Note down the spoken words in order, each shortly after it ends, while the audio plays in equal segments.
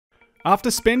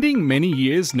After spending many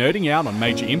years nerding out on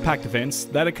major impact events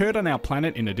that occurred on our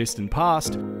planet in a distant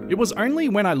past, it was only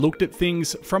when I looked at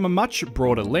things from a much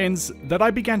broader lens that I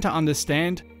began to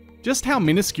understand just how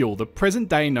minuscule the present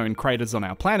day known craters on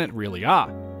our planet really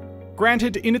are.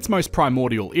 Granted, in its most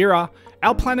primordial era,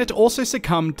 our planet also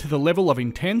succumbed to the level of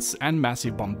intense and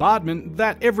massive bombardment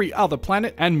that every other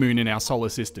planet and moon in our solar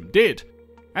system did.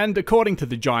 And according to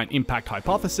the giant impact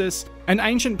hypothesis, an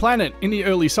ancient planet in the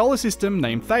early solar system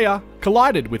named Theia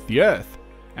collided with the Earth.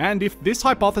 And if this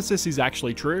hypothesis is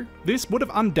actually true, this would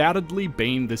have undoubtedly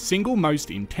been the single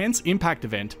most intense impact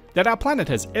event that our planet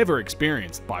has ever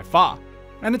experienced by far.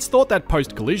 And it's thought that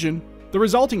post-collision, the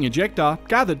resulting ejecta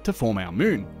gathered to form our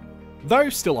moon. Though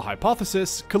still a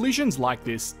hypothesis, collisions like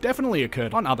this definitely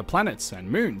occurred on other planets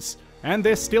and moons, and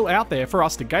they're still out there for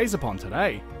us to gaze upon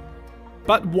today.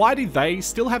 But why do they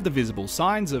still have the visible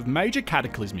signs of major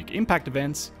cataclysmic impact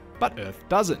events, but Earth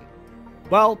doesn't?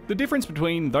 Well, the difference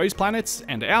between those planets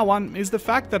and our one is the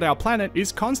fact that our planet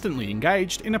is constantly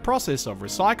engaged in a process of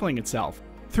recycling itself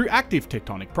through active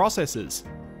tectonic processes.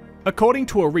 According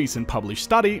to a recent published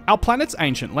study, our planet's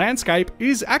ancient landscape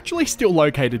is actually still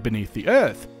located beneath the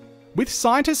Earth, with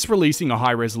scientists releasing a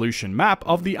high-resolution map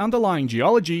of the underlying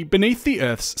geology beneath the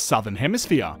Earth's southern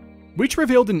hemisphere, which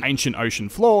revealed an ancient ocean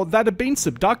floor that had been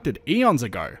subducted eons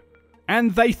ago,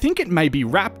 and they think it may be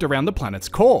wrapped around the planet's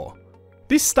core.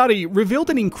 This study revealed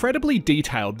an incredibly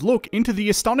detailed look into the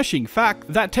astonishing fact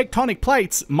that tectonic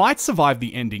plates might survive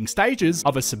the ending stages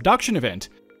of a subduction event,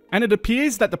 and it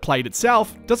appears that the plate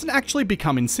itself doesn't actually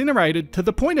become incinerated to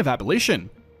the point of abolition,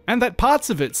 and that parts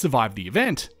of it survive the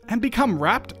event and become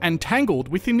wrapped and tangled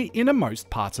within the innermost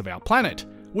parts of our planet,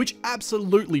 which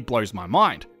absolutely blows my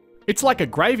mind. It's like a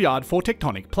graveyard for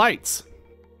tectonic plates.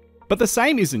 But the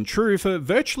same isn't true for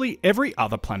virtually every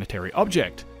other planetary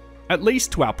object, at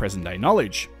least to our present day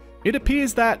knowledge. It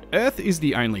appears that Earth is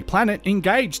the only planet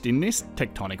engaged in this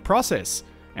tectonic process,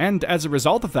 and as a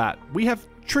result of that, we have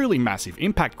truly massive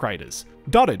impact craters,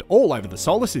 dotted all over the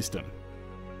solar system.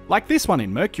 Like this one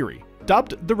in Mercury,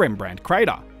 dubbed the Rembrandt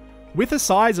crater. With a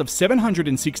size of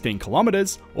 716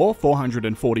 kilometers, or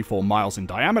 444 miles in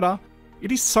diameter,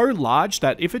 it is so large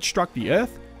that if it struck the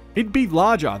Earth, it'd be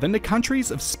larger than the countries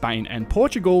of Spain and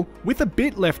Portugal, with a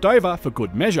bit left over for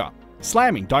good measure,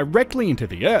 slamming directly into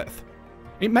the Earth.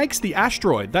 It makes the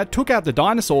asteroid that took out the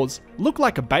dinosaurs look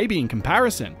like a baby in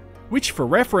comparison, which for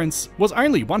reference was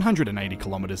only 180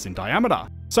 kilometers in diameter.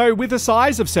 So with a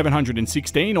size of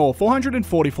 716 or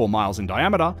 444 miles in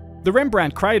diameter, the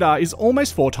Rembrandt crater is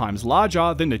almost 4 times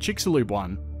larger than the Chicxulub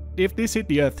one. If this hit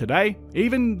the Earth today,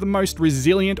 even the most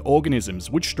resilient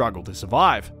organisms would struggle to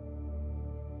survive.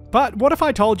 But what if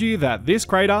I told you that this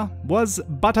crater was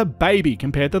but a baby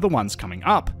compared to the ones coming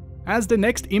up, as the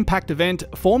next impact event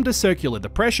formed a circular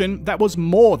depression that was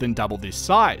more than double this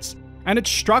size, and it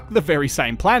struck the very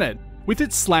same planet, with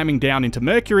it slamming down into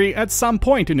Mercury at some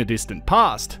point in a distant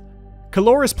past.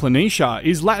 Caloris planitia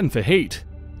is Latin for heat.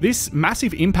 This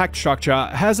massive impact structure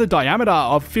has a diameter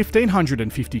of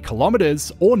 1550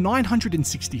 kilometers or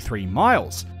 963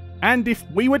 miles. And if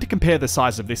we were to compare the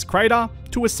size of this crater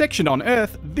to a section on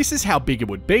Earth, this is how big it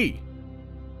would be.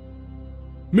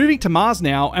 Moving to Mars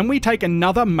now, and we take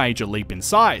another major leap in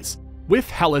size, with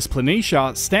Hallis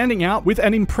planitia standing out with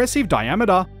an impressive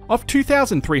diameter of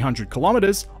 2,300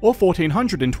 kilometers or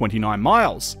 1,429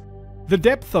 miles. The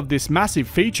depth of this massive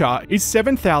feature is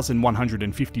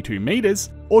 7,152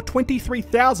 meters or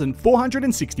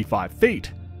 23,465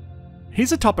 feet.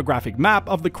 Here's a topographic map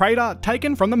of the crater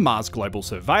taken from the Mars Global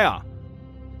Surveyor.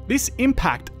 This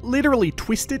impact literally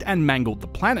twisted and mangled the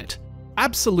planet,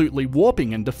 absolutely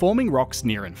warping and deforming rocks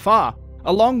near and far,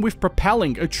 along with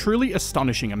propelling a truly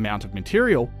astonishing amount of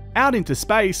material out into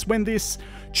space when this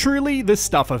truly the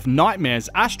stuff of nightmares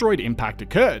asteroid impact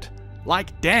occurred.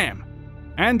 Like damn.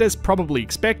 And as probably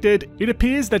expected, it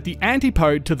appears that the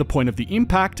antipode to the point of the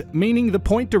impact, meaning the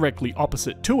point directly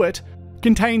opposite to it,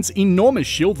 contains enormous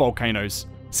shield volcanoes,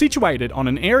 situated on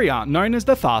an area known as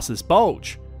the Tharsis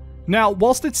Bulge. Now,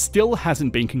 whilst it still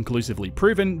hasn't been conclusively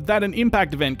proven that an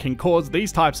impact event can cause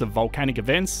these types of volcanic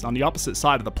events on the opposite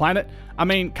side of the planet, I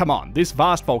mean, come on, this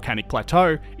vast volcanic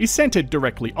plateau is centered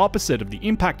directly opposite of the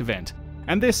impact event,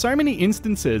 and there's so many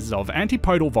instances of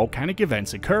antipodal volcanic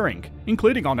events occurring,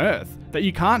 including on Earth, that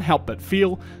you can't help but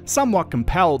feel somewhat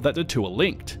compelled that the two are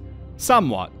linked.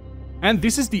 Somewhat. And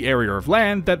this is the area of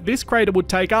land that this crater would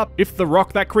take up if the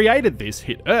rock that created this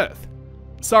hit Earth.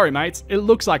 Sorry mates, it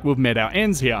looks like we've met our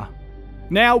ends here.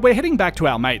 Now we're heading back to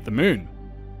our mate the Moon.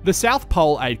 The South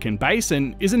Pole Aitken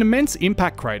Basin is an immense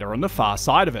impact crater on the far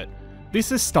side of it,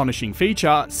 This astonishing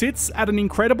feature sits at an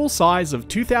incredible size of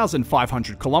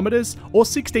 2,500 kilometers or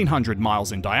 1,600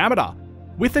 miles in diameter,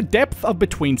 with a depth of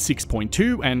between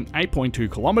 6.2 and 8.2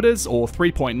 kilometers or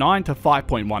 3.9 to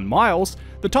 5.1 miles.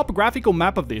 The topographical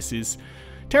map of this is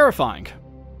terrifying.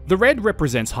 The red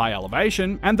represents high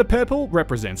elevation and the purple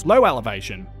represents low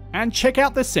elevation. And check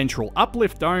out the central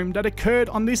uplift dome that occurred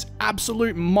on this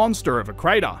absolute monster of a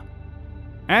crater.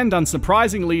 And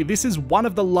unsurprisingly, this is one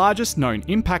of the largest known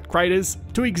impact craters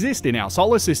to exist in our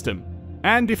solar system.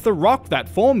 And if the rock that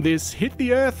formed this hit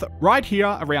the Earth right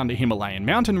here around the Himalayan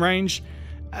mountain range,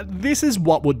 this is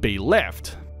what would be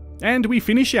left. And we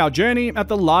finish our journey at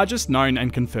the largest known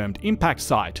and confirmed impact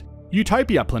site,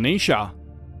 Utopia Planitia.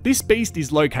 This beast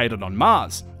is located on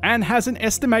Mars and has an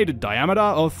estimated diameter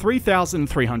of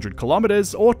 3,300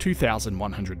 kilometers or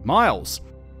 2,100 miles.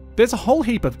 There's a whole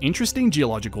heap of interesting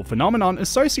geological phenomenon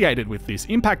associated with this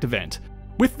impact event,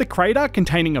 with the crater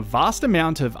containing a vast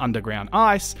amount of underground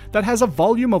ice that has a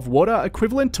volume of water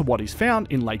equivalent to what is found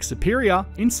in Lake Superior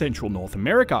in central North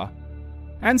America.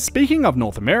 And speaking of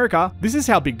North America, this is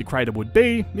how big the crater would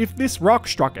be if this rock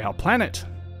struck our planet.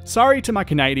 Sorry to my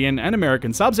Canadian and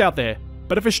American subs out there,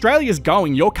 but if Australia's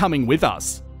going, you're coming with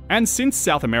us. And since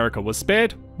South America was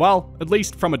spared, well, at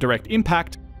least from a direct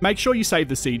impact, make sure you save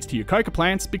the seeds to your coca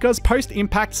plants, because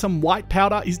post-impact some white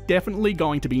powder is definitely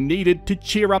going to be needed to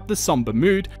cheer up the somber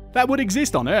mood that would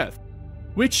exist on Earth.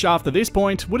 Which after this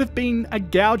point would have been a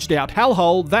gouged out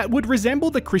hellhole that would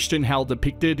resemble the Christian hell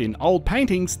depicted in old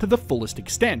paintings to the fullest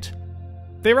extent.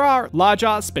 There are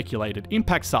larger speculated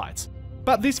impact sites,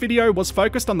 but this video was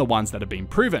focused on the ones that have been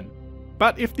proven.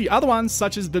 But if the other ones,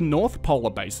 such as the North Polar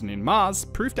Basin in Mars,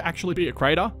 prove to actually be a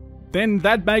crater, then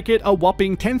that'd make it a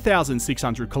whopping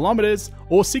 10,600 kilometers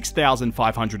or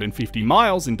 6,550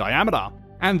 miles in diameter,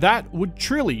 and that would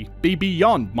truly be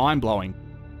beyond mind-blowing.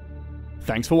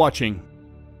 Thanks for watching.